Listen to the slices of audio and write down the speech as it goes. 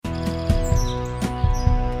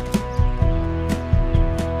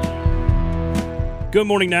Good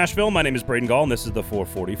morning, Nashville. My name is Braden Gall, and this is the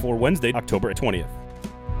 440 for Wednesday, October 20th.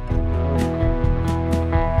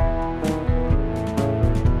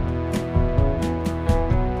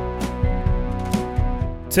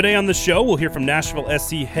 Today on the show, we'll hear from Nashville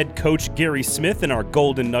SC head coach Gary Smith in our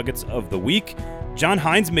Golden Nuggets of the Week. John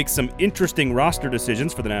Hines makes some interesting roster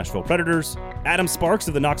decisions for the Nashville Predators. Adam Sparks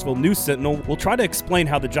of the Knoxville News-Sentinel will try to explain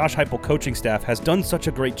how the Josh Heupel coaching staff has done such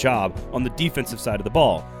a great job on the defensive side of the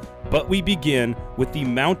ball. But we begin with the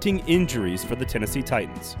mounting injuries for the Tennessee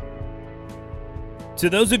Titans. To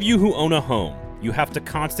those of you who own a home, you have to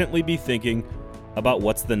constantly be thinking about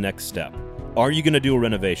what's the next step. Are you going to do a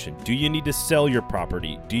renovation? Do you need to sell your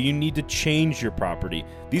property? Do you need to change your property?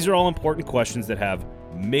 These are all important questions that have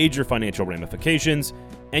major financial ramifications,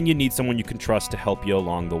 and you need someone you can trust to help you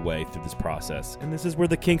along the way through this process. And this is where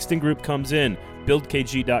the Kingston Group comes in.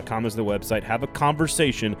 BuildKG.com is the website. Have a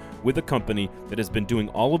conversation with a company that has been doing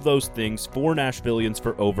all of those things for Nashvillians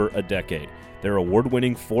for over a decade. They're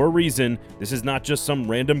award-winning for a reason. This is not just some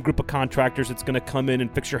random group of contractors that's going to come in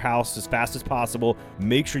and fix your house as fast as possible.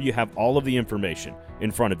 Make sure you have all of the information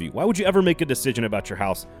in front of you. Why would you ever make a decision about your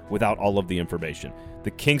house without all of the information?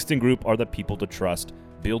 The Kingston Group are the people to trust.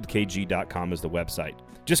 BuildKG.com is the website.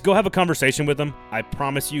 Just go have a conversation with them. I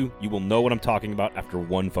promise you, you will know what I'm talking about after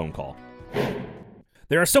one phone call.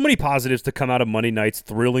 There are so many positives to come out of Monday night's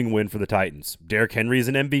thrilling win for the Titans. Derrick Henry is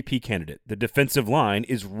an MVP candidate. The defensive line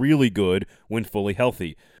is really good when fully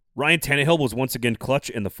healthy. Ryan Tannehill was once again clutch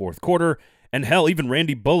in the fourth quarter, and hell, even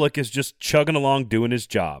Randy Bullock is just chugging along doing his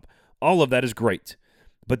job. All of that is great.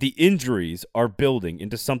 But the injuries are building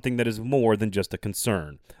into something that is more than just a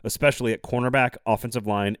concern, especially at cornerback, offensive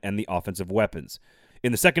line, and the offensive weapons.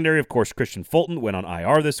 In the secondary, of course, Christian Fulton went on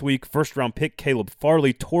IR this week. First-round pick Caleb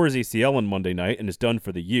Farley tore his ACL on Monday night and is done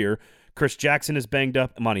for the year. Chris Jackson is banged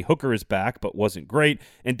up. Amani Hooker is back but wasn't great.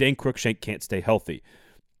 And Dane Cruikshank can't stay healthy.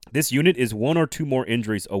 This unit is one or two more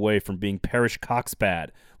injuries away from being Parrish Cox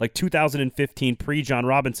bad, like 2015 pre-John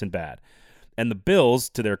Robinson bad. And the Bills,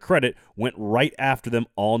 to their credit, went right after them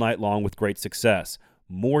all night long with great success.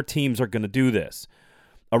 More teams are going to do this.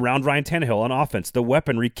 Around Ryan Tannehill on offense, the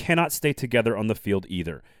weaponry cannot stay together on the field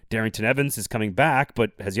either. Darrington Evans is coming back,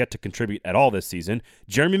 but has yet to contribute at all this season.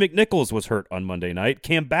 Jeremy McNichols was hurt on Monday night.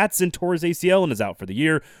 Cam Batson tore his ACL and is out for the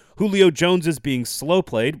year. Julio Jones is being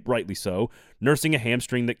slow-played, rightly so, nursing a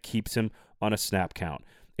hamstring that keeps him on a snap count.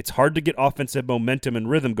 It's hard to get offensive momentum and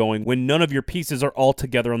rhythm going when none of your pieces are all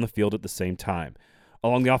together on the field at the same time.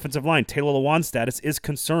 Along the offensive line, Taylor Lewan's status is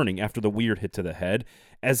concerning after the weird hit to the head,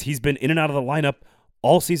 as he's been in and out of the lineup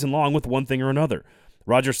all season long with one thing or another.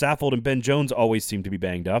 Roger Saffold and Ben Jones always seem to be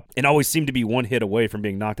banged up and always seem to be one hit away from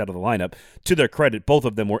being knocked out of the lineup. To their credit, both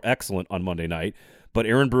of them were excellent on Monday night, but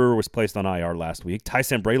Aaron Brewer was placed on IR last week. Ty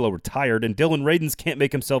Sambrailo retired, and Dylan Radins can't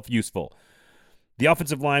make himself useful. The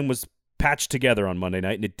offensive line was patched together on Monday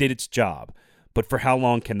night, and it did its job, but for how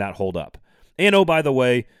long can that hold up? And oh, by the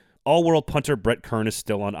way, all-world punter Brett Kern is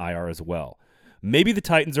still on IR as well. Maybe the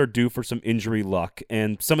Titans are due for some injury luck,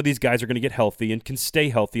 and some of these guys are going to get healthy and can stay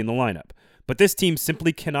healthy in the lineup. But this team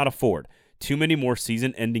simply cannot afford too many more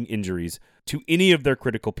season-ending injuries to any of their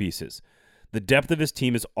critical pieces. The depth of his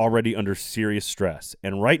team is already under serious stress,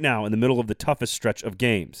 and right now in the middle of the toughest stretch of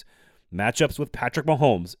games. Matchups with Patrick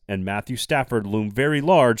Mahomes and Matthew Stafford loom very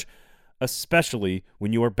large, especially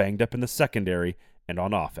when you are banged up in the secondary and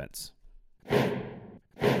on offense.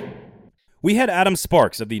 We had Adam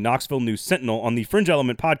Sparks of the Knoxville News-Sentinel on the Fringe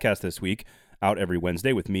Element podcast this week, out every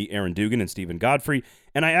Wednesday with me, Aaron Dugan, and Stephen Godfrey,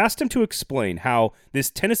 and I asked him to explain how this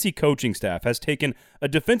Tennessee coaching staff has taken a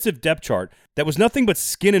defensive depth chart that was nothing but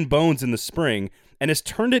skin and bones in the spring and has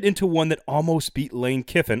turned it into one that almost beat Lane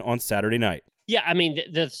Kiffin on Saturday night. Yeah, I mean,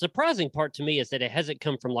 the surprising part to me is that it hasn't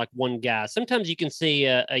come from like one guy. Sometimes you can see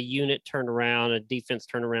a unit turn around, a defense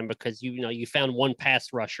turn around because you found one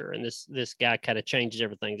pass rusher and this guy kind of changes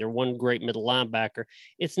everything. They're one great middle linebacker.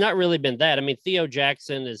 It's not really been that. I mean, Theo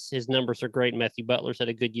Jackson his numbers are great. Matthew Butler's had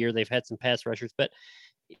a good year. They've had some pass rushers, but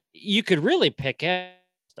you could really pick out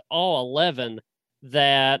all 11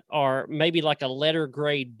 that are maybe like a letter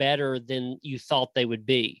grade better than you thought they would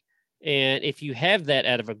be. And if you have that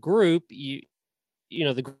out of a group,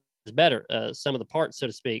 the group is better, some of the parts, so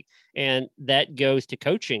to speak. And that goes to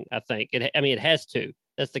coaching, I think. It has to.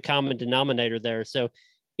 That's the common denominator there. So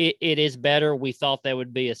it is better. We thought that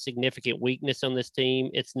would be a significant weakness on this team.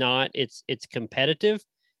 It's not. It's competitive.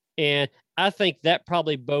 And I think that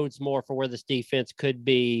probably bodes more for where this defense could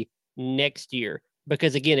be next year.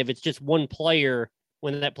 Because, again, if it's just one player,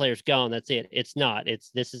 when that player's gone, that's it. It's not.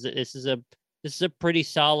 This is a pretty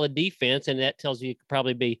solid defense, and that tells you it could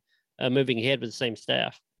probably be moving ahead with the same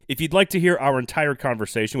staff. If you'd like to hear our entire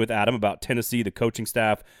conversation with Adam about Tennessee, the coaching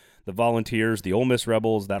staff, the Volunteers, the Ole Miss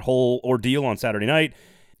Rebels, that whole ordeal on Saturday night,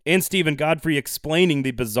 and Stephen Godfrey explaining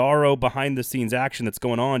the bizarro behind-the-scenes action that's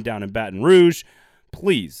going on down in Baton Rouge,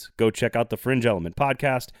 please go check out the Fringe Element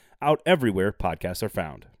podcast, out everywhere podcasts are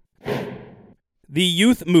found. The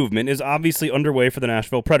youth movement is obviously underway for the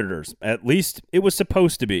Nashville Predators. At least it was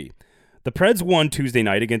supposed to be. The Preds won Tuesday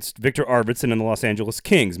night against Victor Arvidsson and the Los Angeles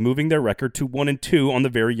Kings, moving their record to 1-2 on the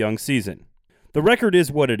very young season. The record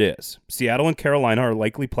is what it is. Seattle and Carolina are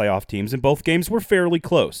likely playoff teams, and both games were fairly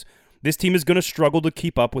close. This team is going to struggle to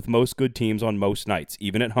keep up with most good teams on most nights,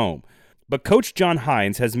 even at home. But Coach John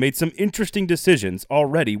Hines has made some interesting decisions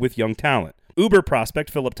already with young talent. Uber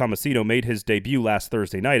prospect Philip Tomasino made his debut last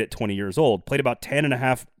Thursday night at 20 years old, played about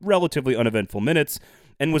 10.5 relatively uneventful minutes,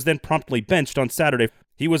 and was then promptly benched on Saturday.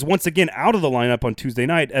 He was once again out of the lineup on Tuesday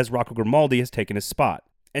night as Rocco Grimaldi has taken his spot.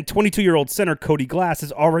 And 22-year-old center Cody Glass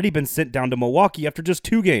has already been sent down to Milwaukee after just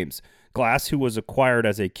 2 games. Glass, who was acquired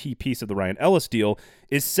as a key piece of the Ryan Ellis deal,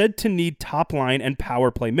 is said to need top-line and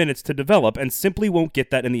power play minutes to develop and simply won't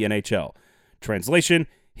get that in the NHL. Translation,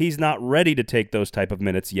 he's not ready to take those type of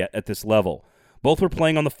minutes yet at this level. Both were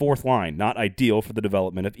playing on the fourth line, not ideal for the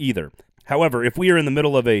development of either. However, if we are in the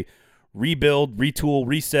middle of a rebuild, retool,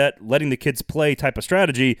 reset, letting the kids play type of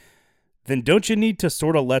strategy, then don't you need to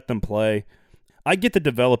sort of let them play? I get that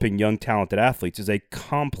developing young talented athletes is a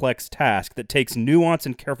complex task that takes nuance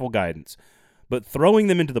and careful guidance, but throwing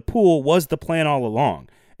them into the pool was the plan all along,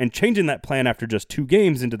 and changing that plan after just 2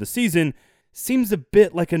 games into the season seems a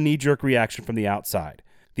bit like a knee-jerk reaction from the outside.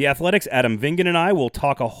 The Athletic's Adam Vingan and I will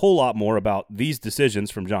talk a whole lot more about these decisions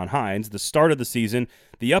from John Hines, the start of the season,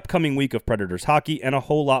 the upcoming week of Predators hockey, and a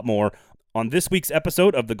whole lot more on this week's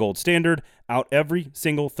episode of The Gold Standard, out every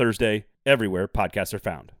single Thursday, everywhere podcasts are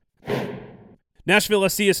found. Nashville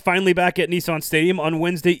SC is finally back at Nissan Stadium on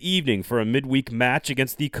Wednesday evening for a midweek match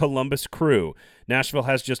against the Columbus Crew. Nashville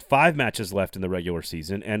has just 5 matches left in the regular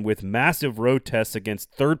season, and with massive road tests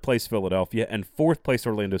against 3rd place Philadelphia and 4th place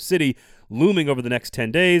Orlando City looming over the next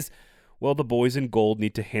 10 days, well, the boys in gold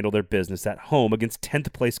need to handle their business at home against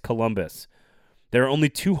 10th place Columbus. There are only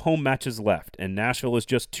 2 home matches left, and Nashville is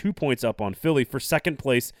just 2 points up on Philly for 2nd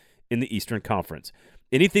place in the Eastern Conference.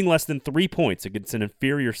 Anything less than 3 points against an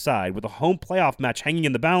inferior side with a home playoff match hanging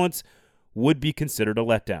in the balance would be considered a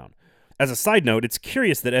letdown. As a side note, it's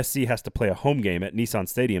curious that SC has to play a home game at Nissan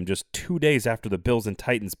Stadium just 2 days after the Bills and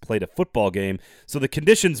Titans played a football game, so the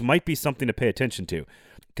conditions might be something to pay attention to.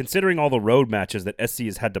 Considering all the road matches that SC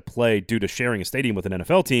has had to play due to sharing a stadium with an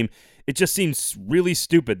NFL team, it just seems really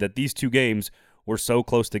stupid that these 2 games were so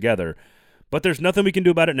close together. But there's nothing we can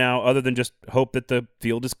do about it now other than just hope that the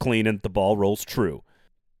field is clean and the ball rolls true.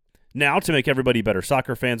 Now, to make everybody better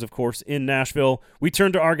soccer fans, of course, in Nashville, we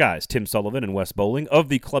turn to our guys, Tim Sullivan and Wes Bowling of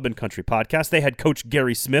the Club and Country podcast. They had Coach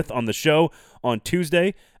Gary Smith on the show on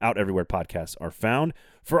Tuesday, out everywhere podcasts are found,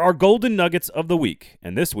 for our Golden Nuggets of the week.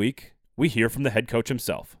 And this week, we hear from the head coach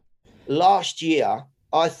himself. Last year,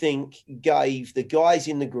 I think, gave the guys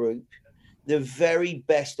in the group the very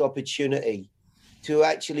best opportunity to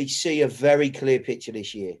actually see a very clear picture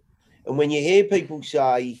this year. And when you hear people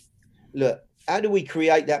say, look, how do we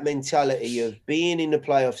create that mentality of being in the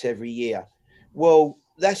playoffs every year? Well,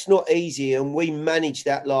 that's not easy, and we managed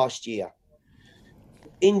that last year.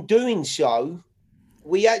 In doing so,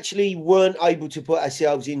 we actually weren't able to put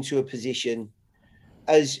ourselves into a position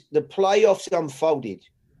as the playoffs unfolded,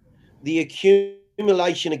 the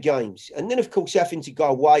accumulation of games, and then, of course, having to go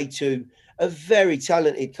away to a very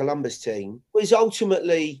talented Columbus team was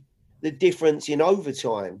ultimately the difference in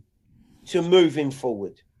overtime to moving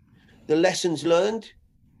forward. The lessons learned,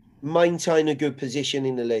 maintain a good position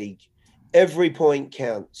in the league. Every point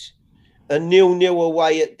counts. A 0-0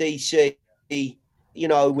 away at DC,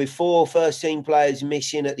 with 4 first-team players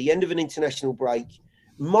missing at the end of an international break,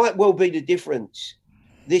 might well be the difference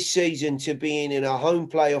this season to being in a home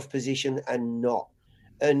playoff position and not.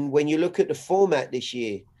 And when you look at the format this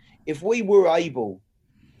year, if we were able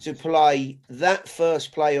to play that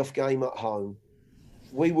first playoff game at home,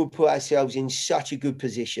 we would put ourselves in such a good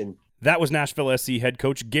position. That was Nashville SC head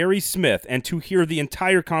coach Gary Smith, and to hear the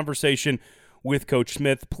entire conversation with Coach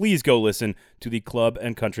Smith, please go listen to the Club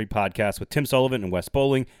and Country podcast with Tim Sullivan and Wes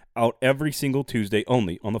Bowling, out every single Tuesday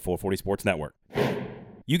only on the 440 Sports Network.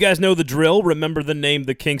 You guys know the drill. Remember the name,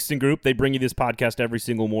 the Kingston Group. They bring you this podcast every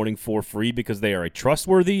single morning for free because they are a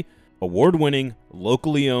trustworthy, award-winning,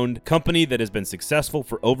 locally owned company that has been successful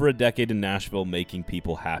for over a decade in Nashville, making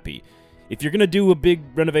people happy. If you're going to do a big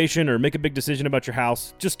renovation or make a big decision about your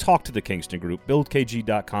house, just talk to the Kingston Group.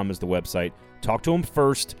 BuildKG.com is the website. Talk to them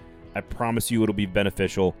first. I promise you it'll be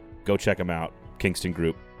beneficial. Go check them out. Kingston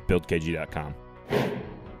Group. buildkg.com.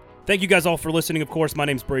 Thank you guys all for listening. Of course, my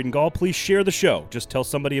name's Braden Gall. Please share the show. Just tell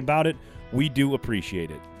somebody about it. We do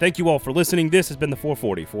appreciate it. Thank you all for listening. This has been the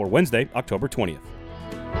 440 for Wednesday, October 20th.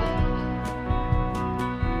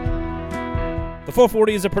 The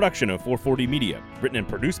 440 is a production of 440 Media, written and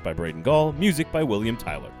produced by Braden Gall, music by William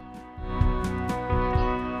Tyler.